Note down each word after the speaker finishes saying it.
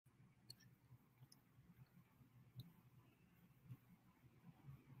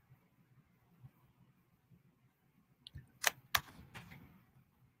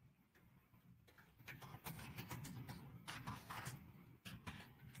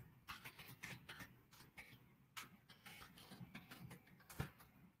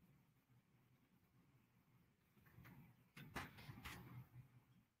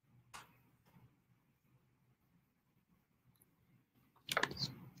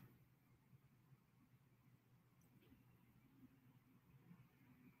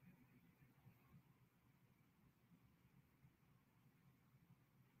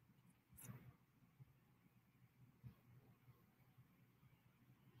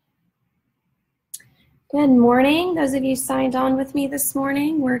Good morning. Those of you signed on with me this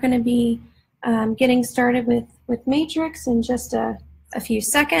morning, we're going to be getting started with Matrix in just a few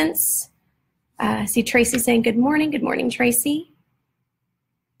seconds. I see Tracy saying good morning. Good morning, Tracy.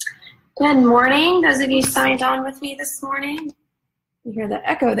 Good morning. Those of you signed on with me this morning. You hear the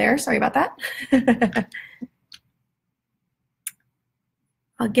echo there. Sorry about that.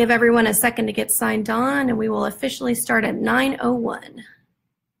 I'll give everyone a second to get signed on, and we will officially start at 9:01.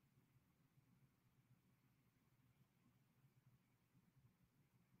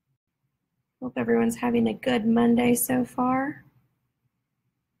 Hope everyone's having a good Monday so far.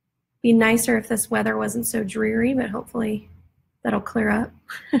 Be nicer if this weather wasn't so dreary, but hopefully that'll clear up.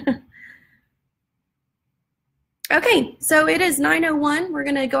 Okay, so it is 9:01. We're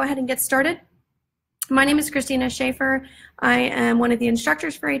going to go ahead and get started. My name is Christina Schaefer. I am one of the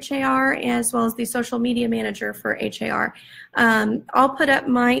instructors for HAR as well as the social media manager for HAR. I'll put up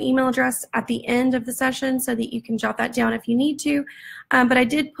my email address at the end of the session so that you can jot that down if you need to. But I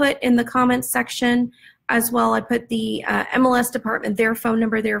did put in the comments section as well, I put the MLS department, their phone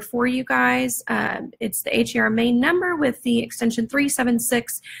number there for you guys. It's the HAR main number with the extension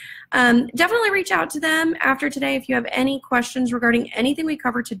 376. Definitely reach out to them after today if you have any questions regarding anything we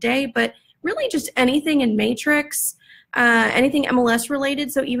covered today, but really just anything in Matrix, anything MLS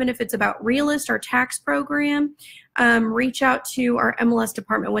related. So even if it's about Realist, our tax program, reach out to our MLS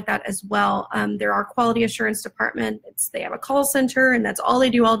department with that as well. They're our quality assurance department. They have a call center, and that's all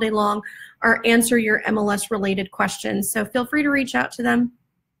they do all day long, are answer your MLS related questions. So feel free to reach out to them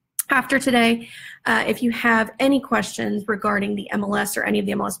after today if you have any questions regarding the MLS or any of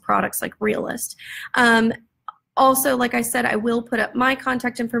the MLS products like Realist. Also, like I said, I will put up my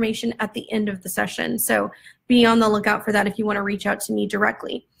contact information at the end of the session, so be on the lookout for that if you want to reach out to me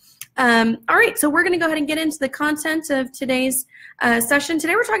directly. All right, so we're going to go ahead and get into the content of today's session.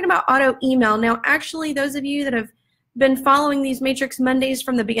 Today we're talking about auto email. Now, actually, those of you that have been following these Matrix Mondays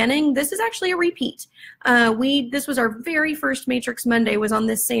from the beginning, this is actually a repeat. This was our very first Matrix Monday was on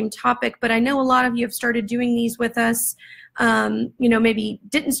this same topic, but I know a lot of you have started doing these with us. Maybe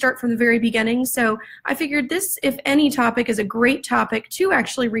didn't start from the very beginning. So I figured this, if any topic, is a great topic to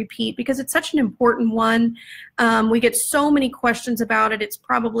actually repeat because it's such an important one. We get so many questions about it. It's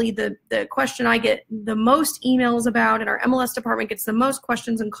probably the question I get the most emails about, and our MLS department gets the most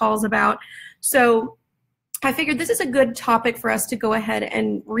questions and calls about. So I figured this is a good topic for us to go ahead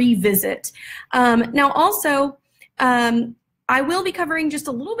and revisit. Now also, I will be covering just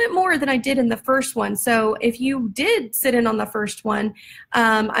a little bit more than I did in the first one. So if you did sit in on the first one,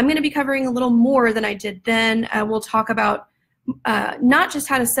 I'm going to be covering a little more than I did then. We'll talk about not just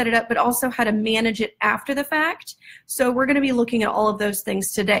how to set it up, but also how to manage it after the fact. So we're going to be looking at all of those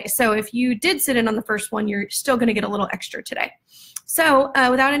things today. So if you did sit in on the first one, you're still going to get a little extra today. So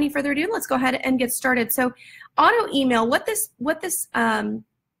without any further ado, let's go ahead and get started. So auto email, what this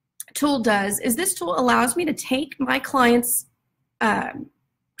tool does is this tool allows me to take my clients'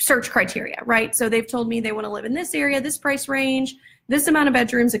 search criteria, right? So they've told me they want to live in this area, this price range, this amount of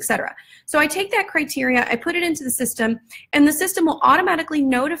bedrooms, etc. So I take that criteria, I put it into the system, and the system will automatically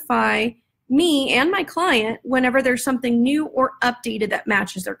notify me and my client whenever there's something new or updated that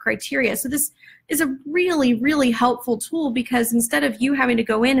matches their criteria. So this is a really, really helpful tool because instead of you having to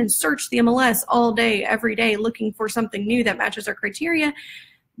go in and search the MLS all day, every day, looking for something new that matches our criteria,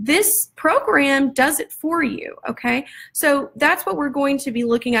 this program does it for you, okay? So that's what we're going to be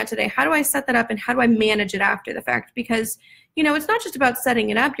looking at today. How do I set that up and how do I manage it after the fact? Because, it's not just about setting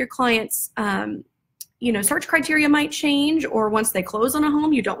it up. Your clients, search criteria might change, or once they close on a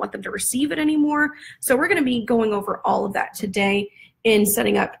home, you don't want them to receive it anymore. So we're going to be going over all of that today in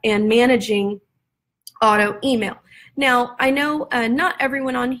setting up and managing auto email. Now, I know not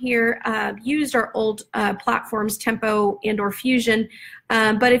everyone on here used our old platforms, Tempo and/or Fusion,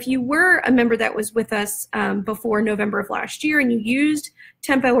 but if you were a member that was with us before November of last year and you used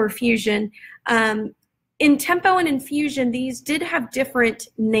Tempo or Fusion, in Tempo and in Fusion, these did have different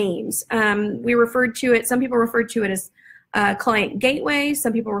names. We referred to it, some people referred to it as client gateway,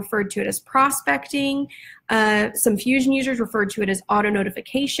 some people referred to it as prospecting, some Fusion users referred to it as auto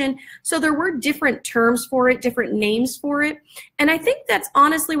notification. So there were different terms for it, different names for it. And I think that's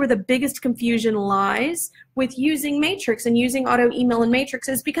honestly where the biggest confusion lies with using Matrix and using auto email in Matrix,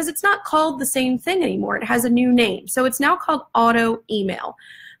 is because it's not called the same thing anymore. It has a new name. So it's now called auto email.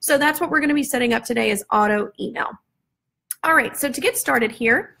 So that's what we're going to be setting up today, is auto email. All right, so to get started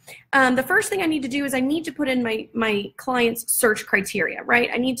here, the first thing I need to do is I need to put in my client's search criteria, right?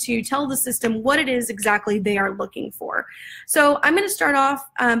 I need to tell the system what it is exactly they are looking for. So I'm going to start off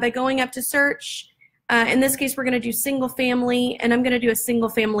by going up to search. In this case, we're going to do single family, and I'm going to do a single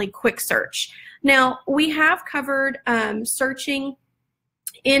family quick search. Now, we have covered searching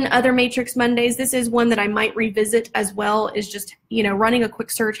in other Matrix Mondays. This is one that I might revisit as well, is just, running a quick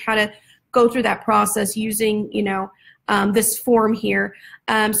search, how to go through that process using, this form here.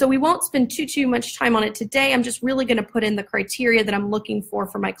 So we won't spend too much time on it today. I'm just really going to put in the criteria that I'm looking for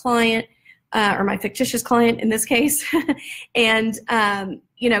my client, or my fictitious client in this case, and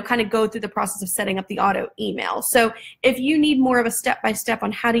kind of go through the process of setting up the auto email. So if you need more of a step-by-step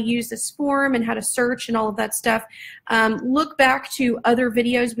on how to use this form and how to search and all of that stuff, look back to other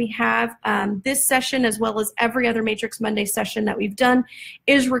videos we have. This session, as well as every other Matrix Monday session that we've done,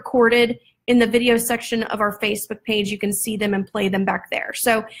 is recorded in the video section of our Facebook page. You can see them and play them back there.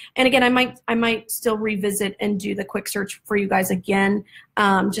 So, and again, I might still revisit and do the quick search for you guys again,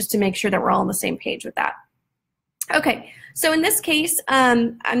 just to make sure that we're all on the same page with that. Okay, so in this case,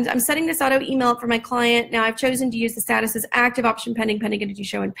 I'm setting this auto email up for my client. Now I've chosen to use the status as active, option pending, pending entity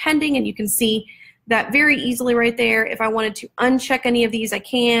show, and pending, and you can see that very easily right there. If I wanted to uncheck any of these, I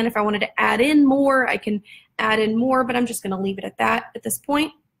can. If I wanted to add in more, I can add in more, but I'm just going to leave it at that at this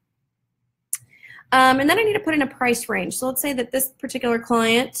point. And then I need to put in a price range. So let's say that this particular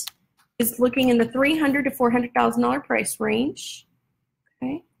client is looking in the $300,000 to $400,000 price range.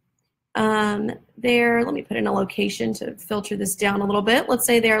 Okay. Let me put in a location to filter this down a little bit. Let's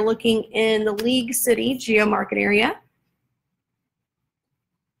say they're looking in the League City geo-market area.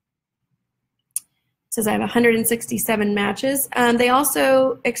 It says I have 167 matches. They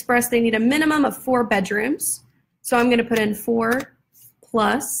also express they need a minimum of 4 bedrooms. So I'm going to put in 4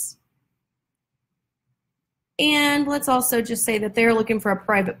 plus. And let's also just say that they're looking for a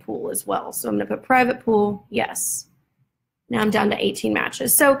private pool as well. So I'm going to put private pool, yes. Now I'm down to 18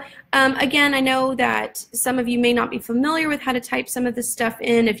 matches. So again, I know that some of you may not be familiar with how to type some of this stuff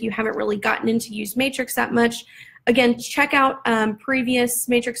in if you haven't really gotten into use Matrix that much. Again, check out previous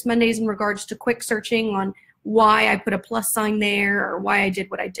Matrix Mondays in regards to quick searching on why I put a plus sign there or why I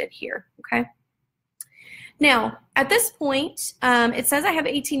did what I did here, okay? Now, at this point, it says I have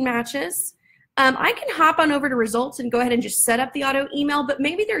 18 matches. I can hop on over to results and go ahead and just set up the auto email, but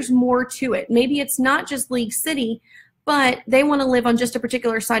maybe there's more to it. Maybe it's not just League City, but they want to live on just a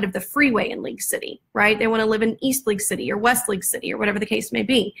particular side of the freeway in League City, right? They want to live in East League City or West League City or whatever the case may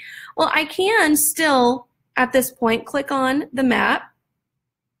be. Well, I can still, at this point, click on the map.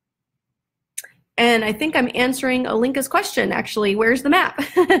 And I think I'm answering Olinka's question, actually. Where's the map?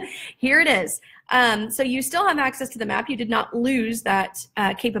 Here it is. So you still have access to the map. You did not lose that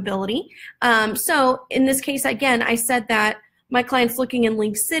capability. So in this case, again, I said that my client's looking in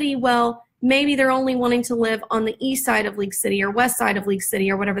League City. Well, maybe they're only wanting to live on the east side of League City or west side of League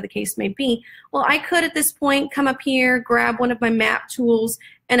City or whatever the case may be. Well, I could at this point come up here, grab one of my map tools,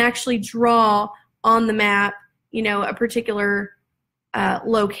 and actually draw on the map, a particular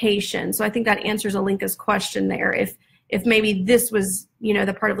location. So I think that answers Olinka's question there. If maybe this was,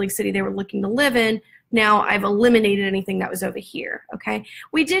 the part of League City they were looking to live in, now I've eliminated anything that was over here, okay?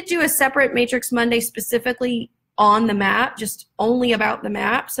 We did do a separate Matrix Monday specifically on the map, just only about the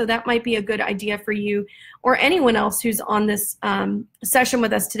map, so that might be a good idea for you or anyone else who's on this session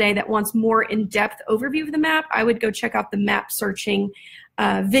with us today that wants more in-depth overview of the map. I would go check out the map searching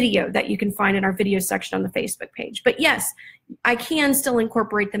video that you can find in our video section on the Facebook page. But yes, I can still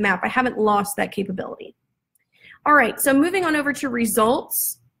incorporate the map. I haven't lost that capability. All right, so moving on over to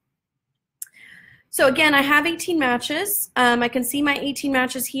results. So again, I have 18 matches. I can see my 18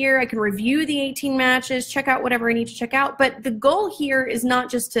 matches here. I can review the 18 matches, check out whatever I need to check out. But the goal here is not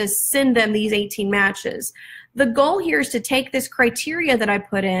just to send them these 18 matches. The goal here is to take this criteria that I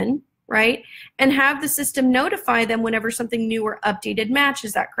put in, right, and have the system notify them whenever something new or updated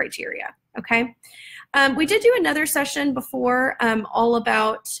matches that criteria, okay? We did do another session before all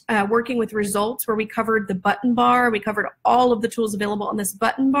about working with results where we covered the button bar. We covered all of the tools available on this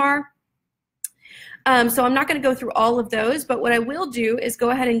button bar. So I'm not going to go through all of those, but what I will do is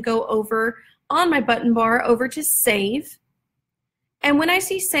go ahead and go over on my button bar over to Save. And when I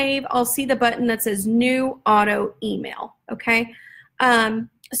see Save, I'll see the button that says New Auto Email, okay?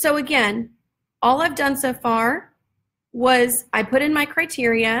 So again, all I've done so far was I put in my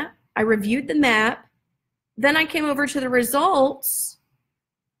criteria, I reviewed the map, then I came over to the results,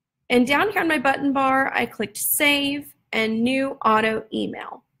 and down here on my button bar, I clicked Save and New Auto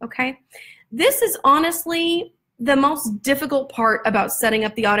Email, okay? This is honestly the most difficult part about setting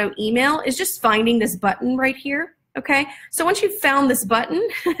up the auto email is just finding this button right here, okay? So once you've found this button,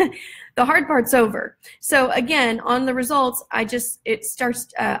 the hard part's over. So again, on the results, it starts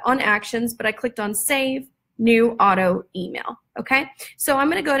on actions, but I clicked on Save, New Auto Email, okay? So I'm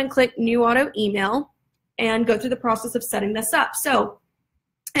gonna go ahead and click New Auto Email and go through the process of setting this up. So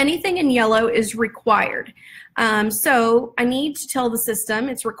Anything in yellow is required. So I need to tell the system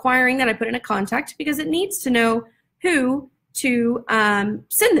it's requiring that I put in a contact because it needs to know who to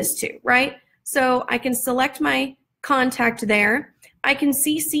send this to, right? So I can select my contact there. I can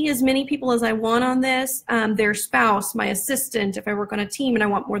CC as many people as I want on this, their spouse, my assistant, if I work on a team and I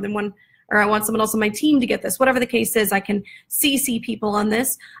want more than one, or I want someone else on my team to get this, whatever the case is, I can CC people on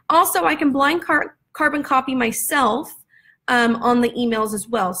this. Also, I can blind carbon copy myself on the emails as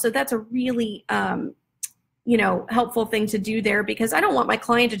well. So that's a really helpful thing to do there, because I don't want my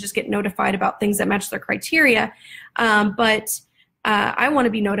client to just get notified about things that match their criteria, but I want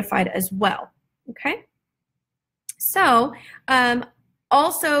to be notified as well. Okay. So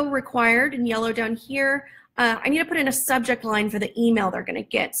also required in yellow down here, I need to put in a subject line for the email they're going to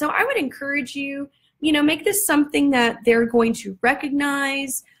get. So I would encourage you, make this something that they're going to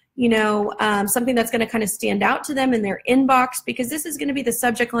recognize, something that's going to kind of stand out to them in their inbox, because this is going to be the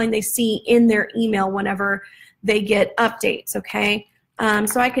subject line they see in their email whenever they get updates, okay?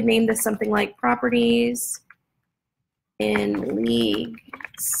 So I could name this something like properties in League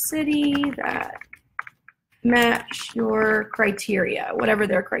City that match your criteria, whatever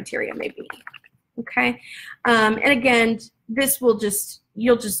their criteria may be, okay? And again, you'll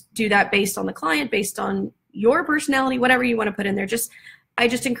just do that based on the client, based on your personality, whatever you want to put in there. I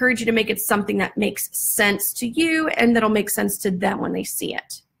just encourage you to make it something that makes sense to you and that'll make sense to them when they see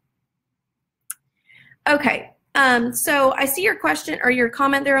it. Okay, so I see your question or your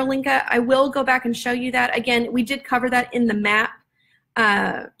comment there, Alinka. I will go back and show you that. Again, we did cover that in the map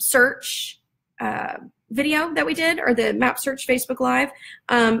search video that we did, or the map search Facebook Live.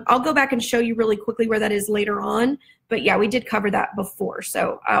 I'll go back and show you really quickly where that is later on. But yeah, we did cover that before,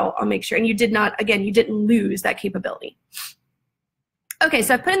 so I'll make sure. And you did not, again, you didn't lose that capability. Okay,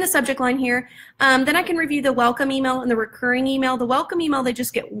 so I put in the subject line here. Then I can review the welcome email and the recurring email. The welcome email they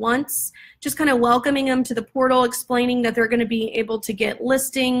just get once, just kind of welcoming them to the portal, explaining that they're going to be able to get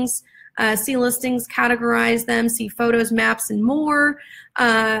listings, see listings, categorize them, see photos, maps, and more.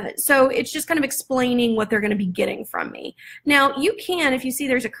 So it's just kind of explaining what they're going to be getting from me. Now you can, if you see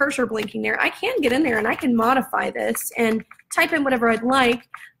there's a cursor blinking there, I can get in there and I can modify this and type in whatever I'd like.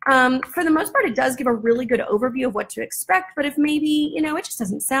 For the most part, it does give a really good overview of what to expect, but if maybe, it just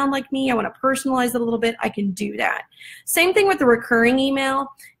doesn't sound like me, I want to personalize it a little bit, I can do that. Same thing with the recurring email.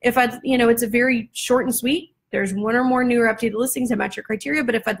 If it's a very short and sweet, there's one or more new or updated listings that match your criteria,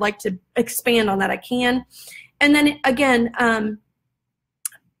 but if I'd like to expand on that, I can. And then again,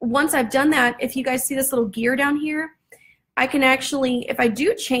 once I've done that, if you guys see this little gear down here, I can actually, if I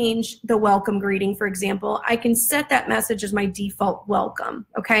do change the welcome greeting, for example, I can set that message as my default welcome,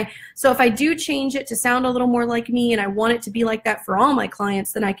 okay? So if I do change it to sound a little more like me and I want it to be like that for all my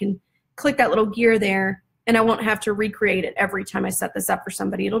clients, then I can click that little gear there and I won't have to recreate it every time I set this up for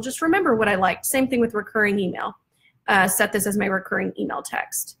somebody. It'll just remember what I liked. Same thing with recurring email. Set this as my recurring email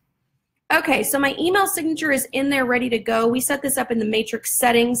text. Okay, so my email signature is in there ready to go. We set this up in the matrix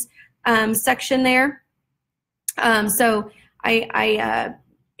settings section there. So I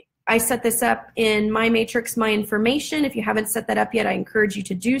set this up in my matrix, my information. If you haven't set that up yet, I encourage you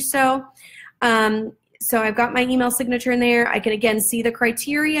to do so. So I've got my email signature in there. I can again see the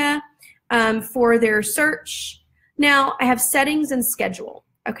criteria for their search. Now I have settings and schedule.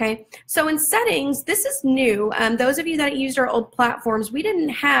 Okay, so in settings, this is new. Those of you that used our old platforms, we didn't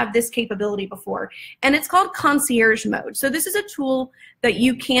have this capability before, and it's called concierge mode. So this is a tool that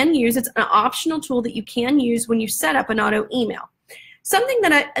you can use. It's an optional tool that you can use when you set up an auto email. Something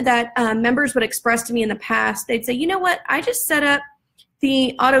that members would express to me in the past, they'd say, you know what, I just set up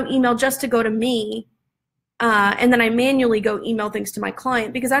the auto email just to go to me, and then I manually go email things to my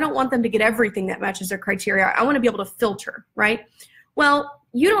client because I don't want them to get everything that matches their criteria. I want to be able to filter, right? Well,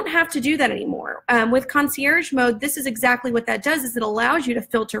 you don't have to do that anymore. With concierge mode, this is exactly what that does, is it allows you to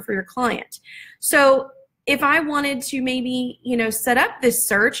filter for your client. So if I wanted to maybe, set up this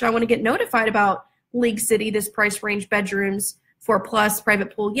search, I want to get notified about League City, this price range, bedrooms, 4+,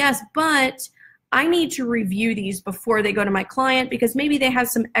 private pool, yes, but I need to review these before they go to my client because maybe they have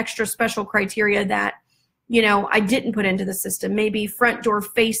some extra special criteria that, I didn't put into the system. Maybe front door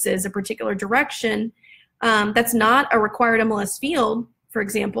faces a particular direction. That's not a required MLS field, for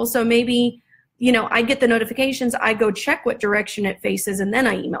example. So maybe, I get the notifications, I go check what direction it faces, and then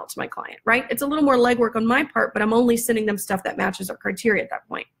I email it to my client, right? It's a little more legwork on my part, but I'm only sending them stuff that matches our criteria at that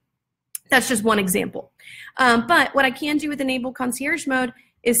point. That's just one example. But what I can do with Enable Concierge Mode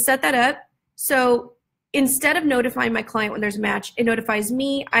is set that up. So instead of notifying my client when there's a match, it notifies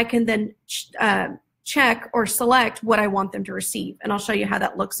me. I can then check or select what I want them to receive. And I'll show you how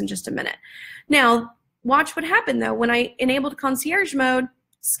that looks in just a minute. Now, watch what happened though. When I enabled concierge mode,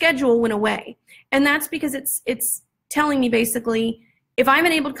 schedule went away. And that's because it's telling me basically, if I'm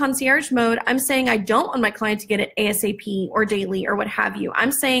enabled concierge mode, I'm saying I don't want my client to get it ASAP or daily or what have you.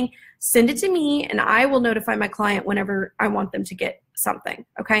 I'm saying send it to me and I will notify my client whenever I want them to get something,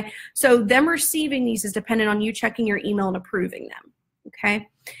 okay? So them receiving these is dependent on you checking your email and approving them, okay?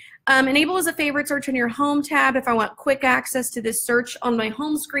 Enable as a favorite search in your home tab. If I want quick access to this search on my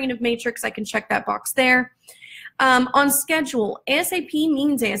home screen of Matrix, I can check that box there. On schedule, ASAP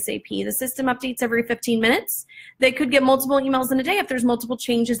means ASAP. The system updates every 15 minutes. They could get multiple emails in a day if there's multiple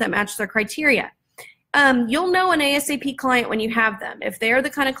changes that match their criteria. You'll know an ASAP client when you have them. If they're the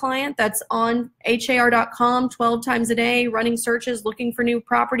kind of client that's on HAR.com 12 times a day, running searches, looking for new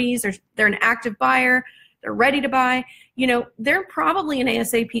properties, or they're an active buyer, they're ready to buy, you know, they're probably an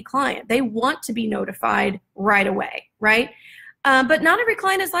ASAP client. They want to be notified right away, right? But not every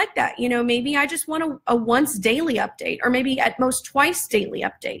client is like that. You know, maybe I just want a once daily update, or maybe at most twice daily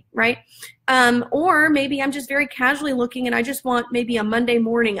update, right? Or maybe I'm just very casually looking and I just want maybe a Monday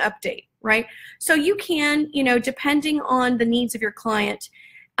morning update, right? So you can, you know, depending on the needs of your client,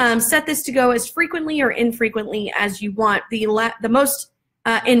 set this to go as frequently or infrequently as you want. The most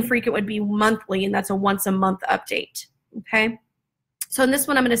infrequent would be monthly, and that's a once a month update, okay? So in this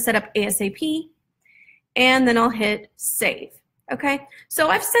one, I'm gonna set up ASAP, and then I'll hit save. Okay, so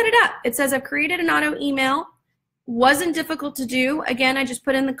I've set it up. It says I've created an auto email. Wasn't difficult to do. Again, I just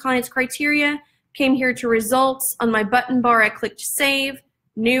put in the client's criteria, came here to results. On my button bar, I clicked save,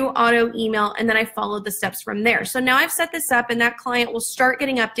 new auto email, and then I followed the steps from there. So now I've set this up, and that client will start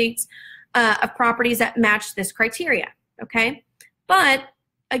getting updates of properties that match this criteria, okay? But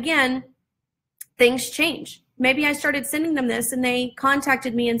again, things change. Maybe I started sending them this, and they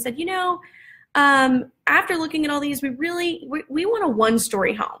contacted me and said, you know, after looking at all these, we want a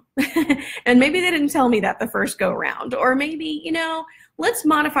one-story home. And maybe they didn't tell me that the first go around. Or maybe, you know, let's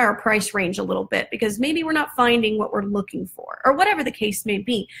modify our price range a little bit because maybe we're not finding what we're looking for, or whatever the case may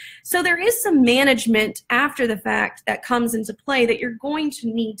be. So there is some management after the fact that comes into play that you're going to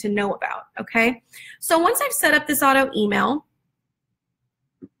need to know about, okay? So once I've set up this auto email,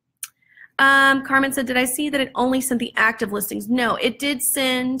 Carmen said, did I see that it only sent the active listings? No, it did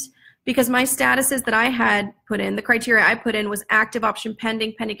send, because my statuses that I had put in, the criteria I put in was active, option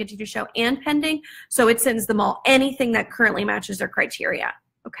pending, pending continue to show, and pending. So it sends them all, anything that currently matches their criteria,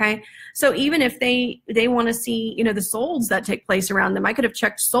 okay? So even if they want to see, you know, the solds that take place around them, I could have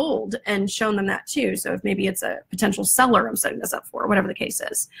checked sold and shown them that too. So if maybe it's a potential seller I'm setting this up for, whatever the case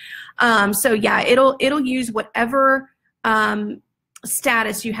is. So yeah, it'll use whatever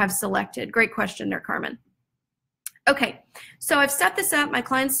status you have selected. Great question there, Carmen. Okay, so I've set this up. My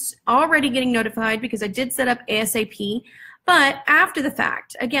client's already getting notified because I did set up ASAP. But after the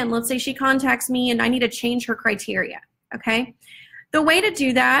fact, again, let's say she contacts me and I need to change her criteria, okay? The way to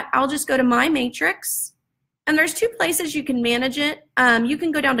do that, I'll just go to My Matrix, and there's two places you can manage it. You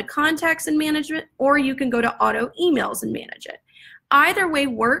can go down to Contacts and Management, or you can go to Auto Emails and manage it. Either way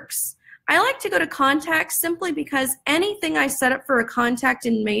works. I like to go to Contacts simply because anything I set up for a contact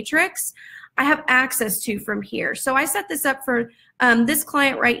in Matrix, I have access to from here. So I set this up for this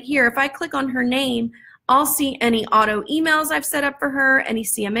client right here. If I click on her name, I'll see any auto emails I've set up for her, any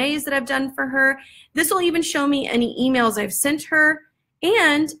CMAs that I've done for her. This will even show me any emails I've sent her,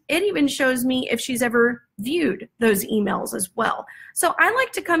 and it even shows me if she's ever viewed those emails as well. So I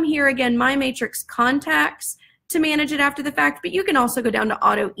like to come here again, My Matrix Contacts, to manage it after the fact, but you can also go down to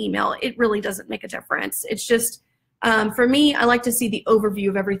auto email. It really doesn't make a difference. It's just, for me, I like to see the overview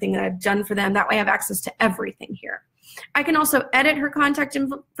of everything that I've done for them. That way I have access to everything here. I can also edit her contact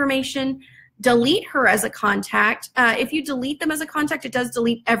information, delete her as a contact. If you delete them as a contact, it does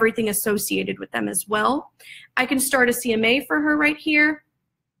delete everything associated with them as well. I can start a CMA for her right here.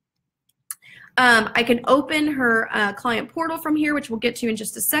 I can open her client portal from here, which we'll get to in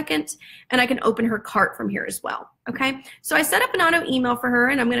just a second, and I can open her cart from here as well, okay? So I set up an auto email for her,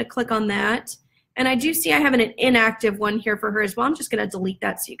 and I'm going to click on that. And I do see I have an inactive one here for her as well. I'm just going to delete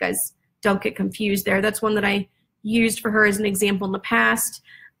that so you guys don't get confused there. That's one that I used for her as an example in the past.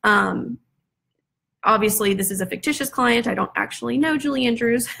 Obviously, this is a fictitious client. I don't actually know Julie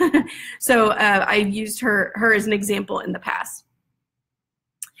Andrews. So I used her as an example in the past.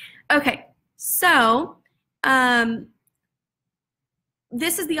 Okay, so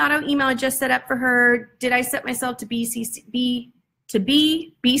this is the auto email I just set up for her. Did I set myself to be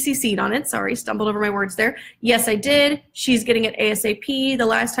BCC'd on it? Sorry, stumbled over my words there. Yes, I did. She's getting it ASAP. The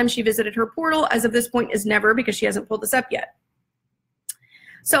last time she visited her portal, as of this point, is never, because she hasn't pulled this up yet.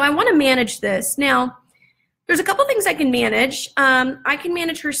 So I want to manage this. Now, there's a couple things I can manage. I can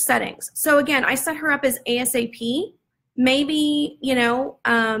manage her settings. So again, I set her up as ASAP. maybe,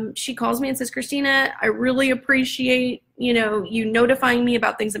 she calls me and says, Christina, I really appreciate, you notifying me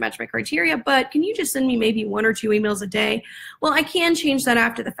about things that match my criteria, but can you just send me maybe 1 or 2 emails a day? Well, I can change that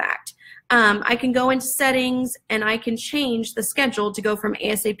after the fact. I can go into settings and I can change the schedule to go from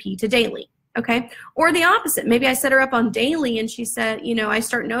ASAP to daily, okay? Or the opposite. Maybe I set her up on daily and she said, I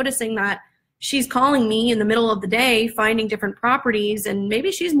start noticing that she's calling me in the middle of the day, finding different properties, and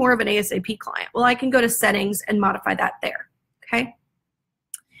maybe she's more of an ASAP client. Well, I can go to settings and modify that there, okay?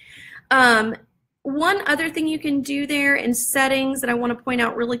 One other thing you can do there in settings that I want to point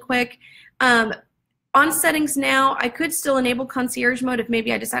out really quick, on settings now, I could still enable concierge mode if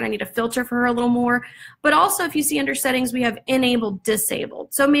maybe I decide I need to filter for her a little more. But also, if you see under settings, we have enabled,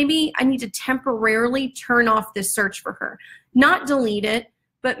 disabled. So maybe I need to temporarily turn off this search for her. Not delete it,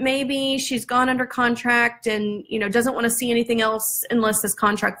 but maybe she's gone under contract and doesn't want to see anything else unless this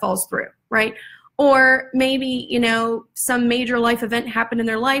contract falls through, right? Or maybe some major life event happened in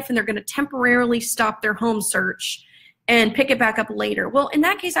their life and they're going to temporarily stop their home search and pick it back up later. Well, in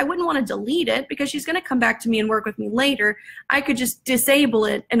that case, I wouldn't want to delete it because she's going to come back to me and work with me later. I could just disable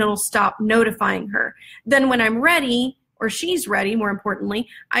it and it'll stop notifying her. Then when I'm ready, or she's ready, more importantly,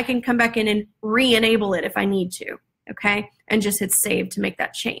 I can come back in and re-enable it if I need to, okay? And just hit save to make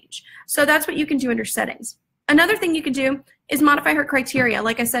that change. So that's what you can do under settings. Another thing you can do is modify her criteria.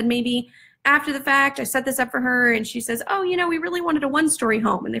 Like I said, maybe after the fact, I set this up for her and she says, oh, we really wanted a 1-story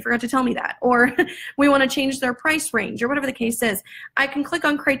home and they forgot to tell me that. Or we want to change their price range or whatever the case is. I can click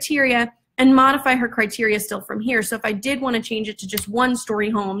on criteria and modify her criteria still from here. So if I did want to change it to just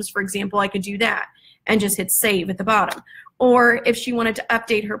 1-story homes, for example, I could do that and just hit save at the bottom. Or if she wanted to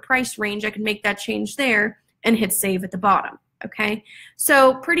update her price range, I could make that change there and hit save at the bottom. Okay,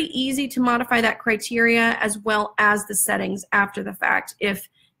 so pretty easy to modify that criteria as well as the settings after the fact if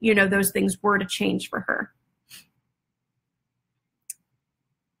those things were to change for her.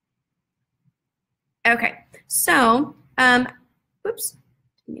 Okay, so, oops,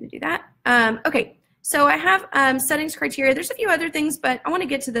 I'm going to do that. Okay, so I have settings criteria. There's a few other things, but I want to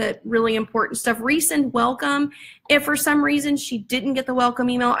get to the really important stuff. Resend welcome. If for some reason she didn't get the welcome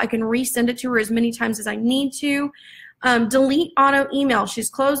email, I can resend it to her as many times as I need to. Delete auto email.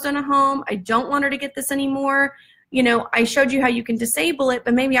 She's closed on a home. I don't want her to get this anymore. I showed you how you can disable it,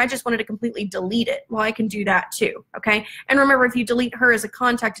 but maybe I just wanted to completely delete it. Well, I can do that too, okay? And remember, if you delete her as a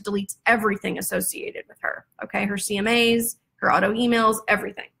contact, it deletes everything associated with her, okay? Her CMAs, her auto emails,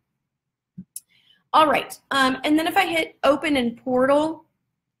 everything. All right, and then if I hit open in portal,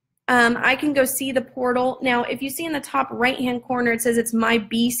 I can go see the portal. Now, if you see in the top right-hand corner, it says it's my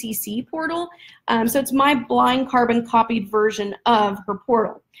BCC portal. So it's my blind carbon copied version of her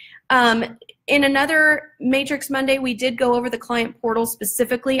portal. In another Matrix Monday, we did go over the client portal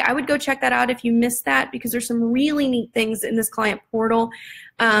specifically. I would go check that out if you missed that because there's some really neat things in this client portal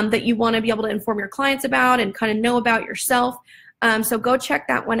that you want to be able to inform your clients about and kind of know about yourself. So go check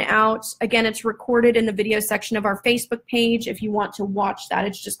that one out. Again, it's recorded in the video section of our Facebook page if you want to watch that.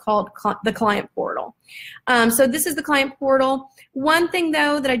 It's just called the client portal. So this is the client portal. One thing,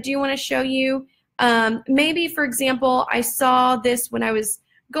 though, that I do want to show you, maybe, for example, I saw this when I was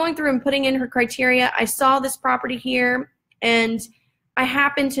going through and putting in her criteria. I saw this property here, and I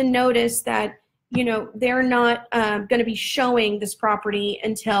happened to notice that, they're not going to be showing this property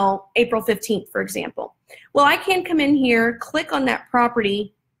until April 15th, for example. Well, I can come in here, click on that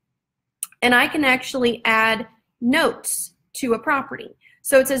property, and I can actually add notes to a property.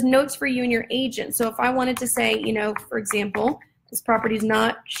 So it says notes for you and your agent. So if I wanted to say, for example, this property is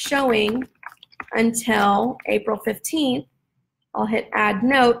not showing until April 15th, I'll hit add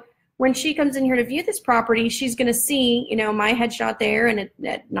note. When she comes in here to view this property, she's going to see, my headshot there, and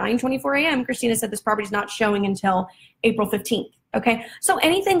at 9:24 a.m., Christina said this property is not showing until April 15th. Okay, so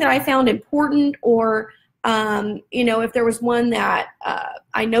anything that I found important, or if there was one that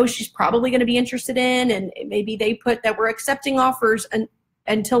I know she's probably going to be interested in, and maybe they put that we're accepting offers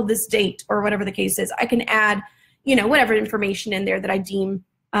until this date, or whatever the case is, I can add, whatever information in there that I deem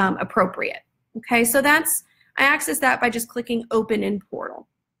appropriate. Okay, so I access that by just clicking open in portal.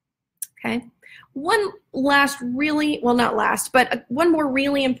 Okay, one last one more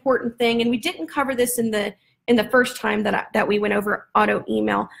really important thing, and we didn't cover this in the first time that we went over auto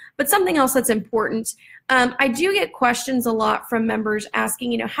email, but something else that's important. I do get questions a lot from members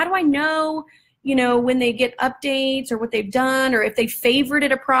asking, how do I know, when they get updates or what they've done, or if they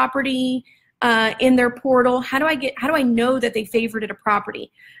favorited a property in their portal, how do I know that they favorited a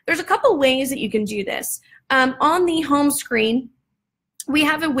property? There's a couple ways that you can do this. On the home screen, we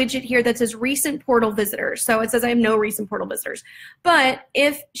have a widget here that says recent portal visitors. So it says I have no recent portal visitors. But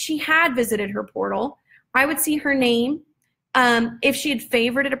if she had visited her portal, I would see her name. If she had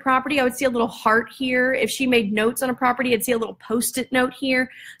favorited a property, I would see a little heart here. If she made notes on a property, I'd see a little post-it note here.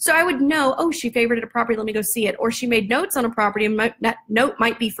 So I would know, oh, she favorited a property, let me go see it. Or she made notes on a property, and that note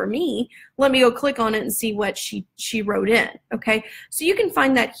might be for me. Let me go click on it and see what she wrote in, okay? So you can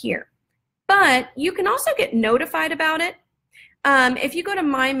find that here. But you can also get notified about it. If you go to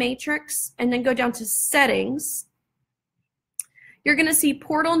My Matrix and then go down to Settings, you're going to see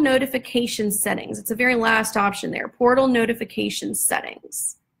Portal Notification Settings. It's the very last option there, Portal Notification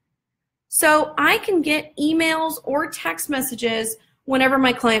Settings. So I can get emails or text messages whenever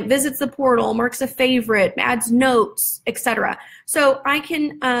my client visits the portal, marks a favorite, adds notes, etc. So I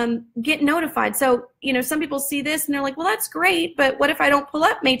can get notified. So, you know, some people see this and they're like, well, that's great, but what if I don't pull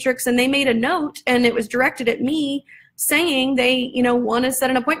up Matrix and they made a note and it was directed at me saying they, you know, want to set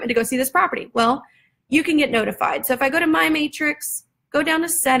an appointment to go see this property? Well, you can get notified. So if I go to My Matrix, go down to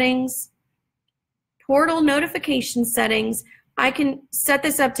Settings, Portal Notification Settings, I can set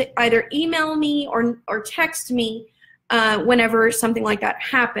this up to either email me or text me whenever something like that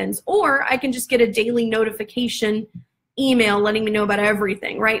happens, or I can just get a daily notification email letting me know about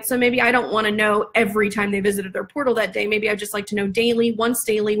everything, right? So maybe I don't want to know every time they visited their portal that day. Maybe I just like to know daily, once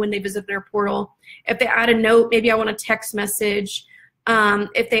daily when they visit their portal. If they add a note, maybe I want a text message.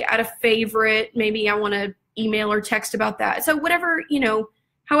 If they add a favorite, maybe I want to email or text about that. So whatever, you know,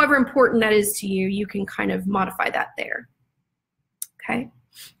 however important that is to you, you can kind of modify that there. Okay.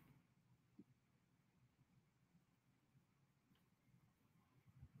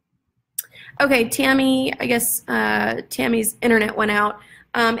 Okay, Tammy, I guess Tammy's internet went out.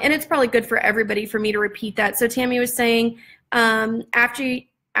 And it's probably good for everybody for me to repeat that. So Tammy was saying, how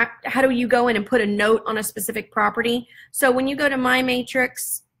do you go in and put a note on a specific property? So when you go to My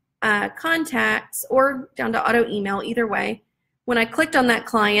Matrix Contacts or down to Auto Email, either way, when I clicked on that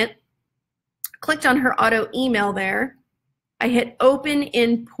client, clicked on her auto email there, I hit Open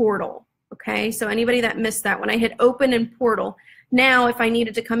in Portal. Okay, so anybody that missed that, when I hit Open in Portal, now if I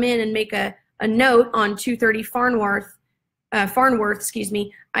needed to come in and make a note on 230 Farnworth, excuse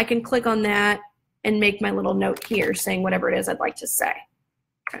me, I can click on that and make my little note here saying whatever it is I'd like to say.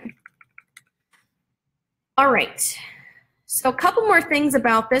 Okay. All right. So a couple more things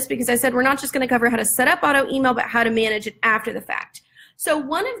about this, because I said we're not just going to cover how to set up auto email, but how to manage it after the fact. So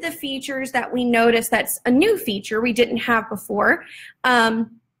one of the features that we noticed that's a new feature we didn't have before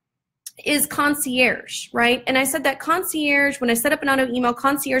is Concierge, right? And I said that Concierge, when I set up an auto email,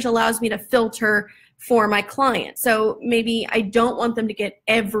 Concierge allows me to filter for my client. So maybe I don't want them to get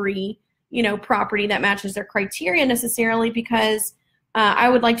every, you know, property that matches their criteria necessarily, because I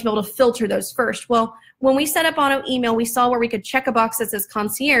would like to be able to filter those first. Well, when we set up auto email, we saw where we could check a box that says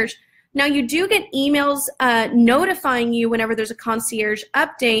Concierge. Now you do get emails notifying you whenever there's a Concierge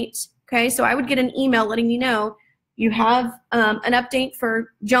update. Okay, so I would get an email letting me know you have an update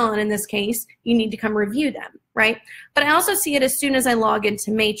for John in this case, you need to come review them, right? But I also see it as soon as I log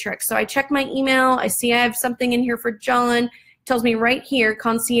into Matrix. So I check my email, I see I have something in here for John, it tells me right here,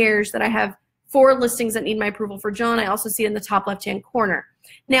 Concierge, that I have 4 listings that need my approval for John. I also see it in the top left-hand corner.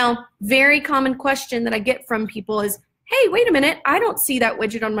 Now, very common question that I get from people is, hey, wait a minute, I don't see that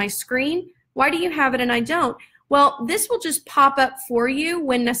widget on my screen. Why do you have it and I don't? Well, this will just pop up for you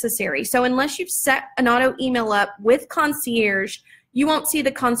when necessary. So unless you've set an auto email up with Concierge, you won't see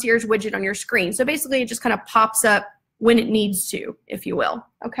the Concierge widget on your screen. So basically it just kind of pops up when it needs to, if you will,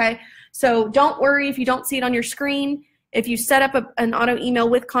 okay? So don't worry if you don't see it on your screen. If you set up an auto email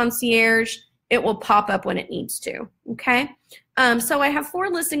with Concierge, it will pop up when it needs to, okay? So I have 4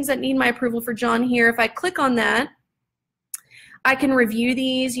 listings that need my approval for John here. If I click on that, I can review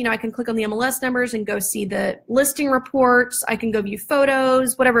these. You know, I can click on the MLS numbers and go see the listing reports. I can go view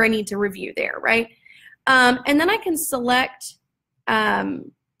photos, whatever I need to review there, right? And then I can select,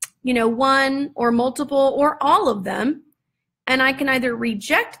 you know, 1 or multiple or all of them, and I can either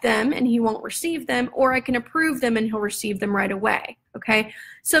reject them and he won't receive them, or I can approve them and he'll receive them right away, okay?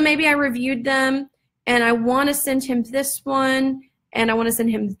 So maybe I reviewed them and I want to send him this one, and I want to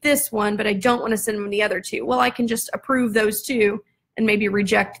send him this one, but I don't want to send him the other 2. Well, I can just approve those 2 and maybe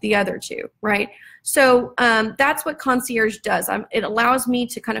reject the other 2, right? So that's what Concierge does. It allows me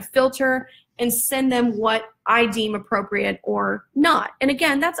to kind of filter and send them what I deem appropriate or not. And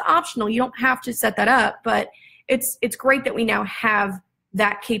again, that's optional. You don't have to set that up, but it's great that we now have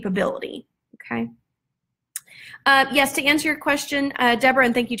that capability, okay? Yes, to answer your question, Deborah,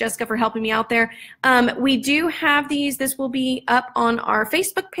 and thank you, Jessica, for helping me out there. We do have these. This will be up on our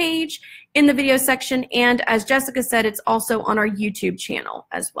Facebook page in the video section, and as Jessica said, it's also on our YouTube channel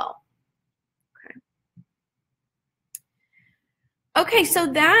as well. Okay. Okay, so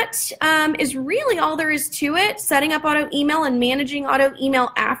that is really all there is to it. Setting up auto email and managing auto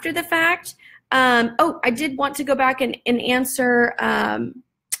email after the fact. Oh, I did want to go back and answer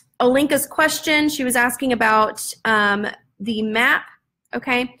Olinka's question. She was asking about the map.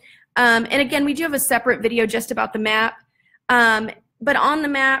 Okay, and again, we do have a separate video just about the map. But on the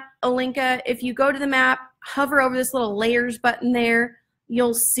map, Olinka, if you go to the map, hover over this little layers button there,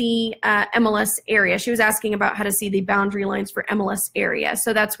 you'll see MLS area. She was asking about how to see the boundary lines for MLS area.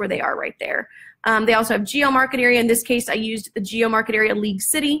 So that's where they are right there. They also have geo market area. In this case, I used the geo market area League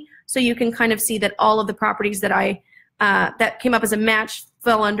City. So you can kind of see that all of the properties that that came up as a match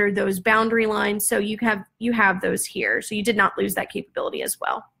fell under those boundary lines. So you have those here. So you did not lose that capability as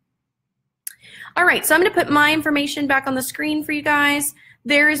well. All right, so I'm going to put my information back on the screen for you guys.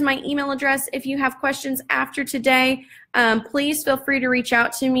 There is my email address. If you have questions after today, please feel free to reach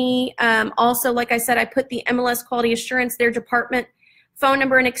out to me. Also, like I said, I put the MLS Quality Assurance, their department phone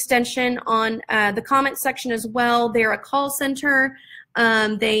number and extension on the comment section as well. They're a call center.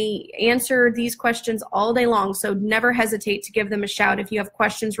 They answer these questions all day long, so never hesitate to give them a shout if you have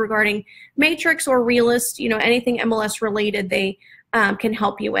questions regarding Matrix or Realist, you know, anything MLS related, they can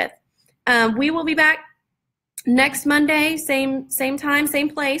help you with. We will be back next Monday, same time, same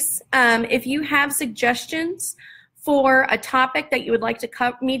place. If you have suggestions for a topic that you would like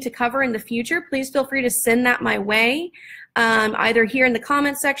me to cover in the future, please feel free to send that my way, either here in the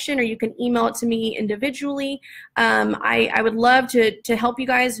comment section or you can email it to me individually. I would love to help you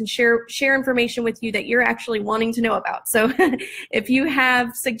guys and share information with you that you're actually wanting to know about. So if you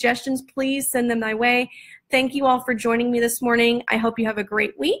have suggestions, please send them my way. Thank you all for joining me this morning. I hope you have a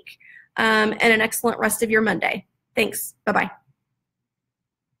great week and an excellent rest of your Monday. Thanks. Bye-bye.